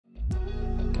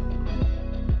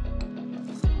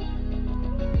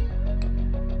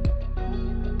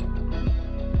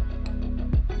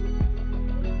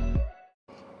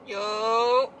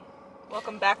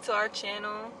back to our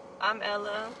channel. I'm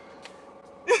Ella.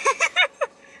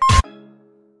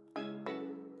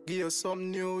 Give you something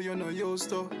new you know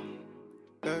used to.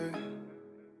 Hey,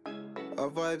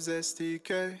 Ela&Vibez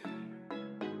STK.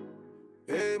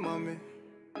 Hey mommy,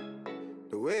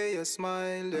 the way you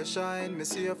smile, you shine, me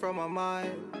see you from a mile.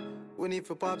 We need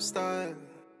for pop style.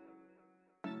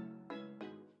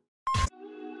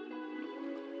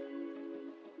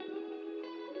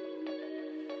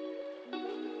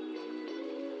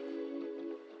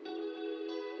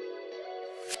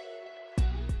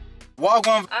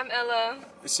 Welcome. I'm Ella.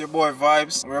 It's your boy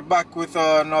Vibes. We're back with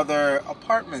another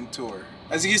apartment tour.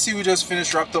 As you can see, we just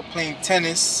wrapped up playing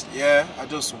tennis. Yeah, I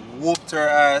just whooped her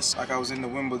ass like I was in the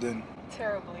Wimbledon.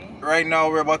 Terribly. Right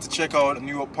now, we're about to check out a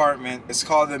new apartment. It's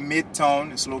called the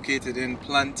Midtown. It's located in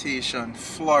Plantation,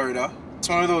 Florida. It's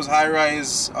one of those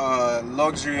high-rise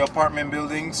luxury apartment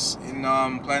buildings in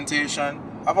Plantation.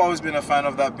 I've always been a fan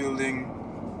of that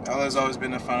building. Ella's always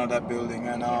been a fan of that building,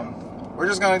 and we're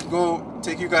just gonna go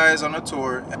take you guys on a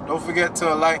tour. Don't forget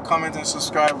to like, comment, and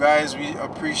subscribe, guys. We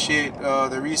appreciate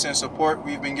the recent support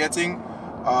we've been getting.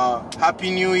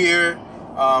 Happy New Year.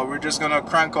 We're just gonna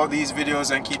crank out these videos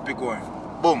and keep it going.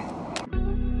 Boom.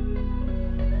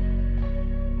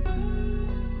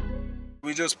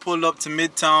 We just pulled up to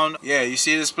Midtown. Yeah, you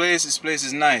see this place? This place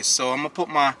is nice. So I'm gonna put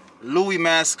my Louis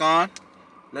mask on,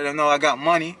 let them know I got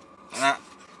money,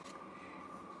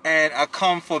 and I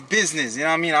come for business. You know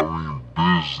what I mean?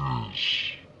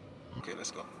 Business. Okay,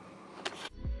 let's go.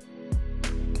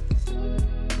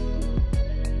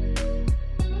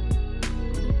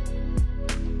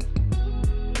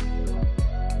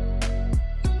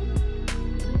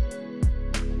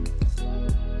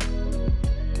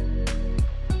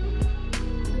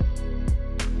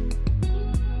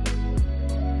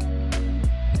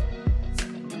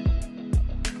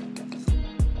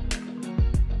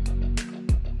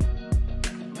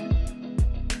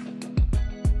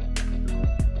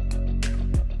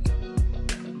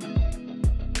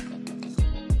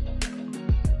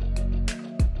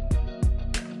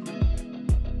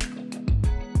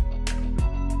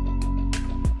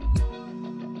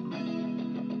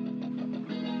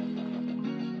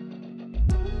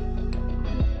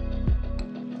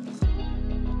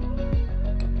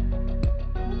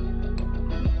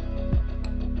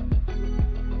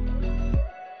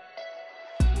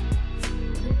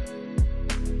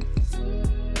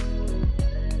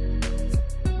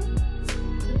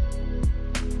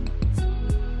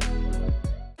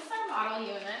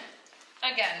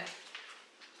 Again,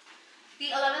 the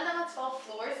 11th and the 12th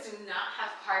floors do not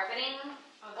have carpeting.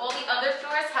 All the other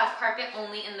floors have carpet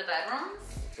only in the bedrooms.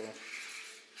 Okay.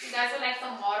 You guys would like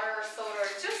some water or soda or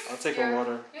juice? I'll take a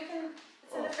water. You can,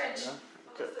 it's in the fridge. Yeah?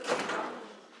 Okay.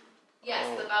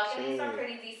 Yes, the balconies are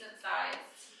pretty decent sized.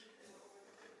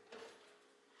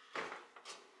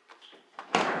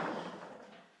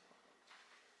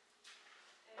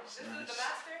 This is the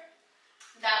master?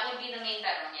 That would be the main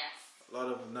bedroom, yes. A lot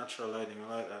of natural lighting,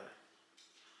 I like that.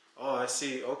 Oh, I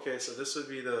see. Okay, so this would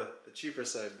be the cheaper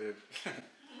side, babe.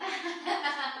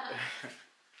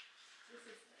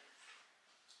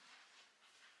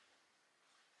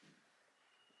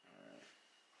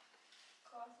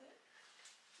 Closet.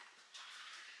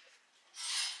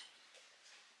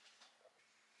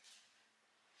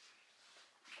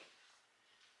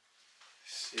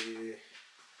 See.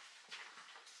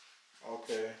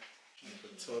 Okay.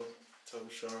 The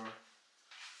tub shower.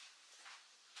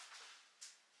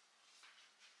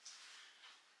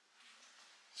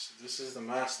 So this is the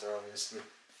master, obviously.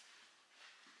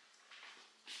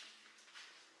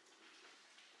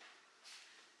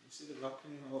 You see the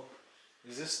balcony? Oh,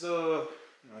 is this the?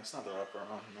 No, it's not the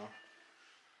wraparound. No.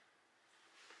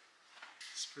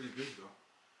 It's pretty big though.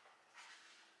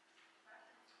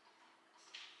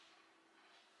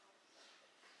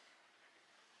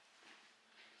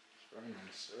 Very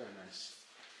nice, very nice.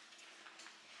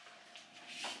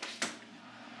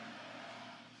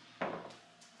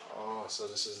 Oh, so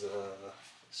this is the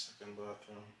second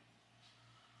bathroom.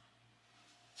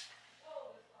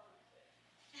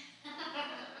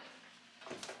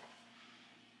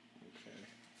 Okay.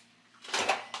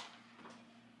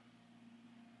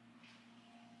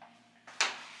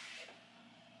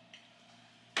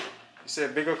 You say a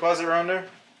bigger closet around there?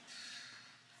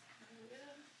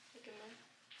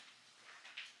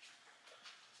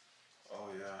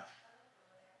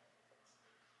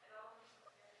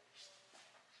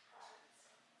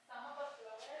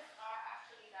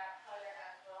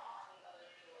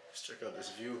 Let's check out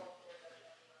this view.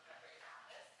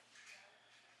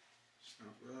 It's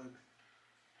not bad. Alright,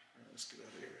 let's get out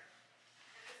of here.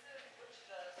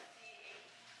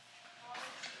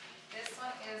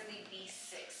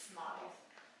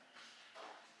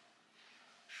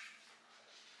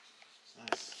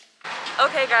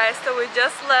 Okay guys, so we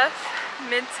just left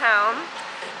Midtown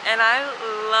and I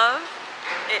love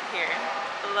it here.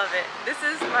 Love it. This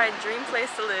is my dream place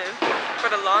to live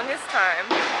for the longest time.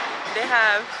 They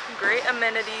have great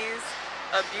amenities,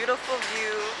 a beautiful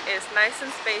view, it's nice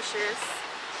and spacious.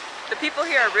 The people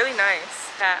here are really nice.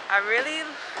 I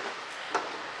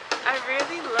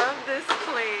really love this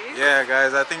place. Yeah,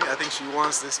 guys, I think she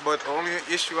wants this, but the only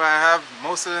issue I have,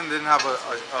 most of them didn't have a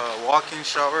walk-in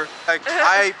shower. Like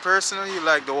I personally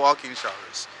like the walk-in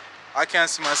showers. I can't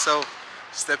see myself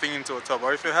stepping into a tub,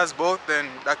 or if it has both, then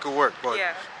that could work. But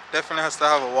yeah, definitely has to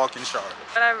have a walk-in shower.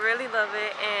 But I really love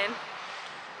it, and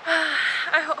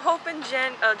I hope in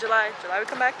July we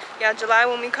come back. Yeah, July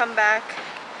when we come back,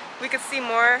 we could see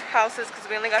more houses because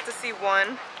we only got to see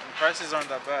one. The prices aren't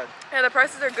that bad. Yeah, the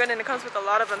prices are good and it comes with a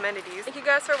lot of amenities. Thank you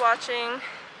guys for watching.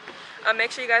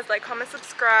 Make sure you guys like, comment,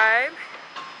 subscribe.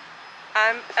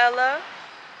 I'm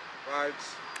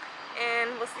Ela&Vibez,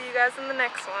 and we'll see you guys in the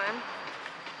next one.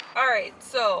 Alright,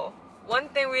 so one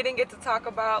thing we didn't get to talk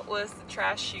about was the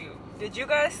trash chute. Did you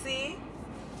guys see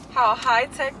how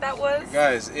high-tech that was?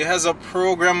 Guys, it has a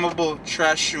programmable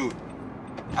trash chute.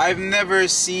 I've never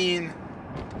seen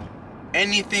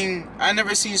anything, I've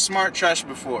never seen smart trash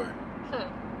before.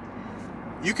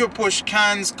 You could push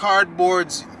cans,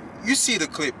 cardboards, you see the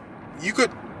clip. You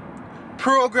could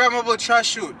programmable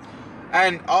trash chute.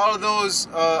 And all of those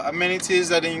amenities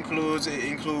that it includes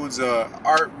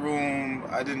art room.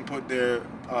 I didn't put there,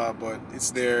 but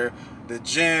it's there. The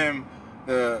gym,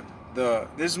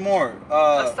 there's more.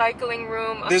 A cycling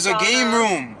room. There's a game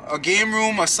room,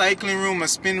 a cycling room, a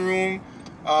spin room.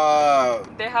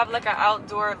 They have like an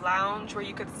outdoor lounge where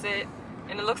you could sit,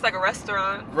 and it looks like a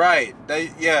restaurant. Right.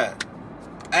 Yeah.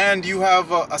 And you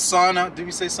have a sauna. Did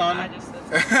we say sauna? I just said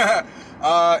sauna.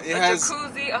 It a has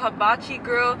jacuzzi, a hibachi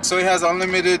grill. So it has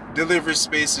unlimited delivery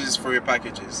spaces for your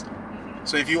packages.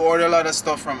 So if you order a lot of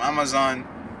stuff from Amazon,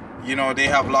 you know, they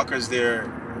have lockers there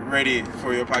ready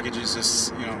for your packages.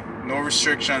 Just, you know, no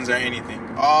restrictions or anything.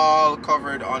 All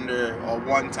covered under a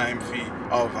one-time fee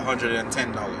of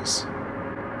 $110.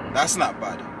 That's not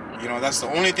bad. You know, that's the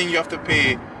only thing you have to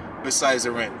pay besides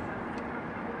the rent.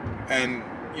 And,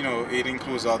 you know, it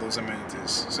includes all those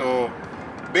amenities. So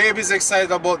Babe is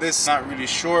excited about this. Not really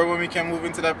sure when we can move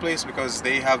into that place because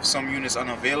they have some units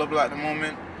unavailable at the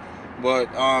moment.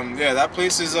 But yeah, that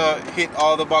place is hit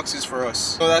all the boxes for us.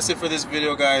 So that's it for this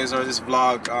video, guys, or this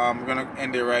vlog. We're gonna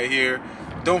end it right here.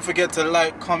 Don't forget to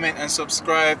like, comment, and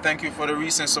subscribe. Thank you for the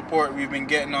recent support we've been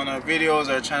getting on our videos.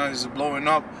 Our channel is blowing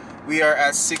up. We are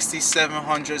at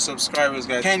 6,700 subscribers,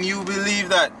 guys. Can you believe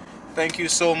that? Thank you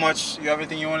so much. You have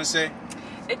anything you want to say?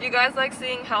 If you guys like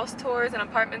seeing house tours and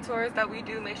apartment tours that we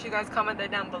do, make sure you guys comment that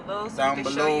down below so we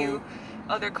can show you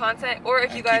other content. Or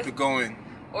if you guys keep it going.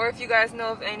 Or if you guys know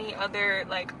of any other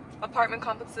like apartment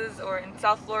complexes or in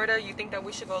South Florida you think that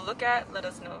we should go look at, let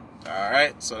us know.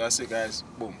 Alright, so that's it, guys.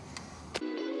 Boom.